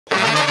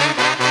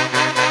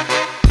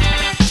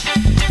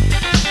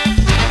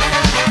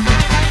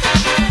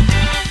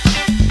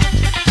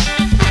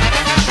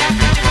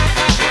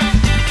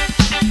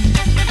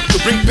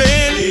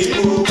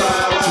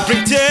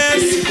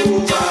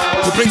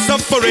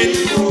suffering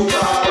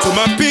to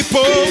my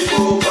people.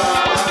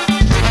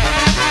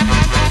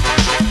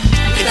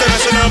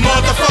 International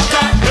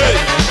motherfucker, hey.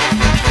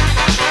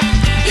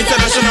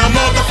 International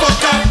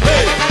motherfucker,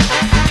 hey.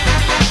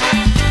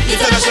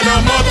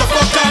 International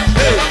motherfucker,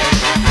 hey.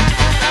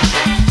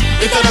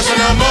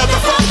 International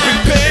motherfucker. Bring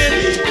pain,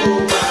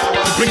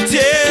 bring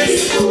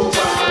tears,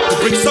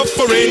 bring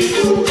suffering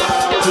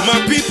to my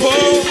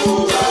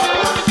people.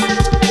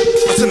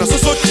 I said, I'm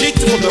so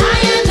cheating from them,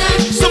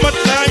 so much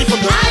lying from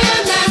them,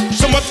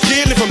 so much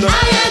killing from them,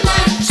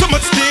 so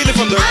much stealing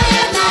from them,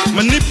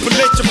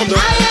 manipulation from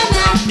them,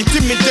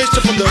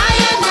 intimidation from them,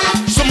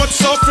 so much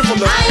suffering from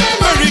them.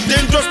 Very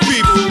dangerous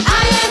people.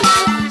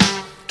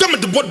 Come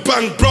at the World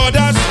Bank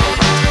brothers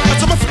and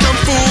some African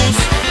fools.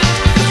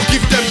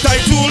 Give them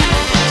title,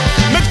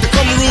 make them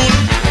come rule.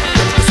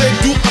 They say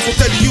do as we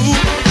tell you.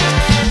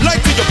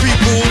 Lie to your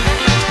people.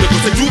 They go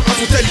say do as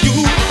we tell you.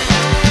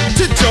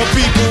 Teach your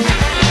people.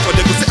 Or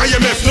they go say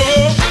IMF no.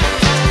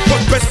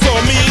 What's best for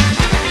me?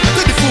 I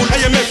tell the fool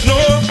IMF no.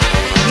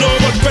 No,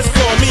 what's best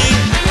for me?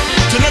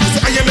 Tonight they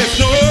say IMF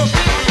no.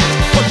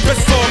 What's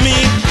best for me?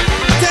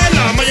 I tell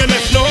them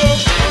IMF no.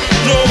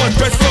 No, what's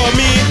best for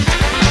me?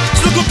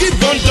 So go give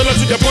 $1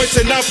 to the boys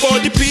and not for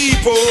the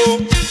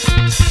people.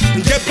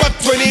 Get back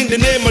 20 in the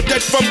name of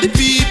death from the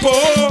people.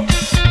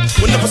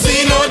 We'll never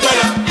see no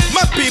dollar.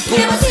 My people,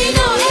 never see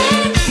no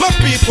air. My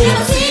people,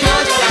 never see no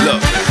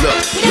dollar.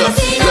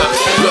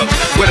 Look,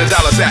 where the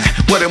dollars at,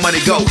 where the money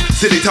go.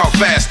 City talk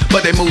fast,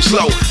 but they move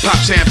slow. Pop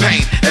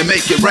champagne and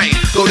make it rain.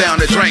 Go down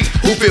the drain,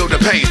 who feel the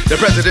pain? The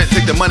president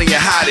take the money and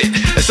hide it,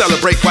 and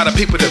celebrate while the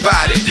people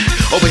divided.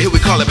 Over here we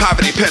call it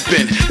poverty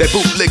pimping. They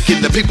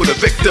bootlicking the people the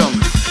victim.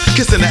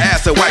 Kissing the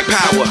ass of white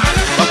power.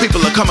 My people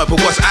are coming for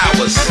what's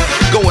ours.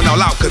 Going all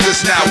out cause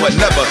it's now or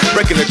never.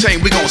 Breaking the chain,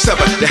 we gon'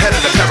 sever the head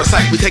of the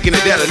parasite. We taking it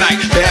there tonight.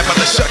 They have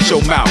to shut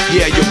your mouth.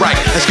 Yeah, you're right.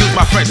 Excuse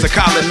my French, the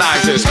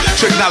colonizers,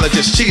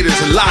 tricknologists, cheaters,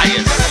 and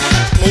liars.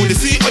 When they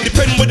see all the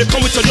pen when they come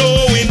with your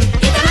knowing.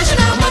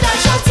 International mother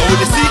shut down. When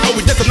they see how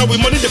we death and how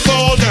we money they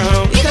fall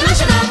down.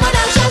 International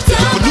mother shut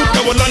down. We loot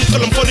our land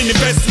call them foreign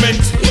investment.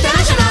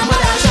 International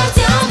mother shut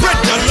down. Spread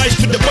their lies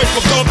to the boys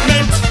for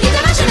government.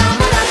 International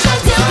mother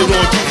shut down. Could the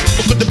road you,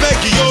 but could the beg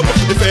you, but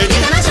could the fed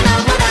you. International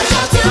mother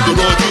shut down. Could the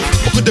road you,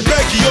 but could the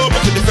beg you,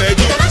 but could the fed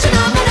you.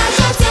 International mother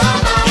shut down.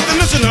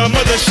 International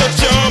mother shut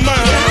your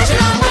mouth.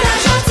 International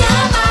mother shut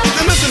down.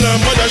 International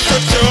mother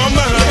shut your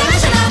mouth.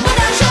 International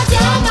mother shut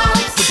your mouth.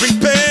 To bring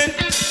pain,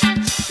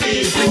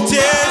 bring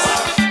tears,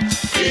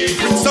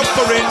 bring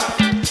suffering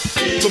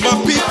to my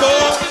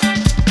people.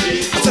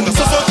 I said I'm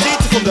so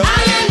cheating from them,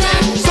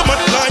 so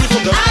much lying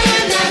from them,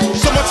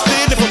 so much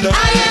stealing from them.